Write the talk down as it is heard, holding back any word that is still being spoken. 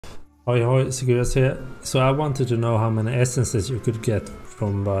Hi, Zekurias here. So I wanted to know how many essences you could get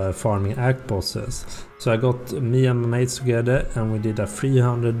from farming act bosses. So I got me and my mates together and we did a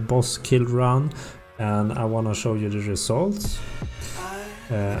 300 boss kill run, and I want to show you the results.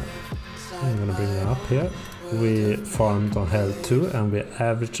 I'm gonna bring it up here. We farmed on hell 2 and we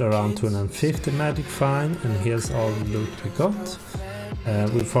averaged around 250 magic fine, and here's all the loot we got.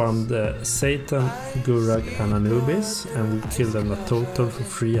 We farmed Satan, Gurag and Anubis, and we killed them a total for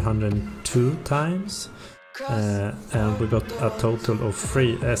 302 times, and we got a total of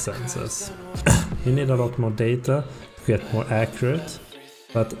 3 essences. You need a lot more data to get more accurate,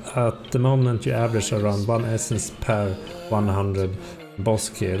 but at the moment you average around 1 essence per 100 boss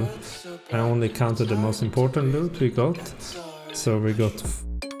kill. I only counted the most important loot we got, so we got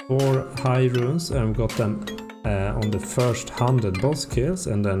 4 high runes and we got them on the first 100 boss kills,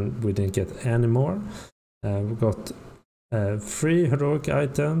 and then we didn't get any more. We got 3 heroic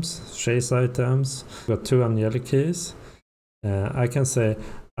items, chase items, we got 2 angelic keys. I can say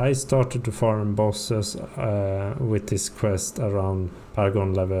I started to farm bosses with this quest around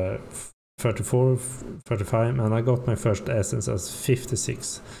Paragon level 34, 35, and I got my first essence as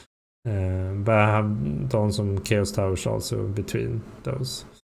 56. But I have done some chaos towers also between those.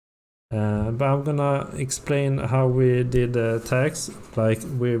 But I'm gonna explain how we did the attacks. Like,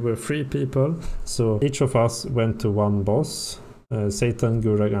 we were 3 people, so each of us went to one boss, Satan,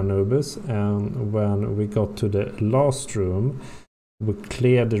 Gurag, Anubis, and when we got to the last room, we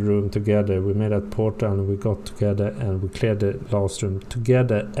cleared the room together. We made a portal and we got together and we cleared the last room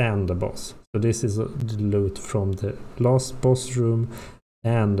together and the boss. So this is the loot from the last boss room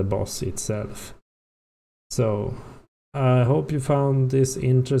and the boss itself. So I hope you found this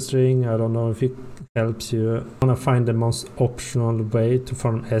interesting. I don't know if it helps you. I want to find the most optional way to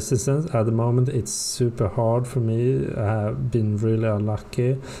farm essences. At the moment it's super hard for me. I have been really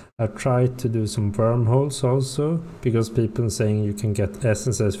unlucky. I tried to do some wormholes also, because people saying you can get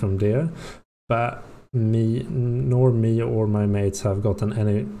essences from there, but nor me or my mates have gotten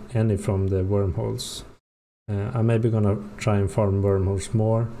any from the wormholes. I'm maybe gonna try and farm wormholes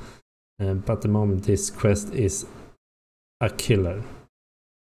more, but at the moment this quest is a killer.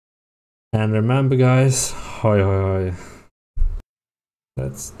 And remember guys, hoi.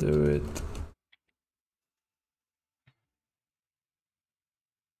 Let's do it.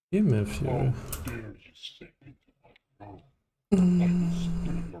 Give me a few.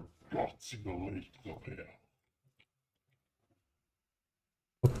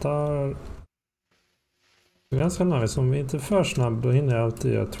 Det är ganska nice, om vi inte är för snabb då hinner jag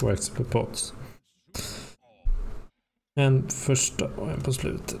alltid göra 2 extra pots. En första och en på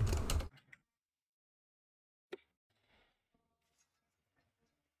slutet.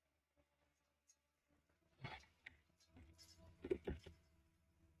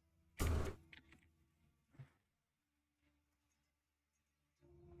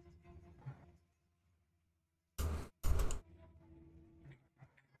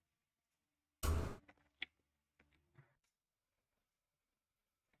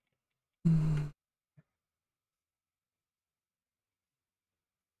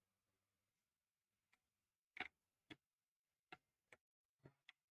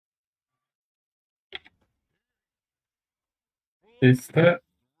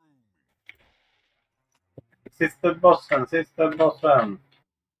 Sista bossen. Så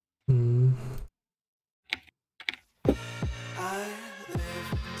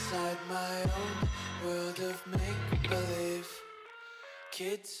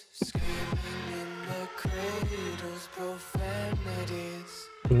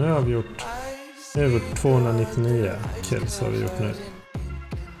nu har vi gjort över 299 kills har vi gjort nu.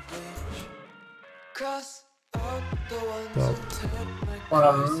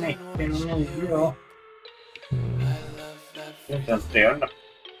 Bara 99 då. Det är inte ens 300.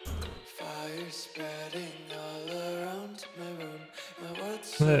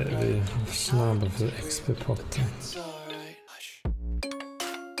 Nu är vi snabba för XP-potten.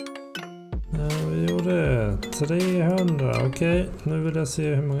 Ja, vi gjorde 300. Okej, nu vill jag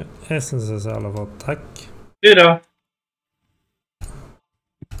se hur många essences jag har fått. Tack. 4.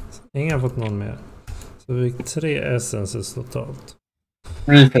 Ingen har fått någon mer. Så vi fick 3 essences totalt.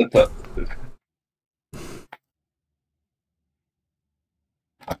 Resetta.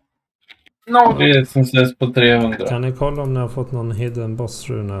 Det essences på 300. Kan ni kolla om ni har fått någon hidden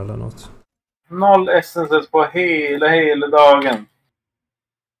bossruna eller något? 0 essences på hela dagen.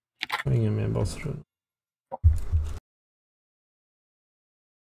 Ingen mer bossruna.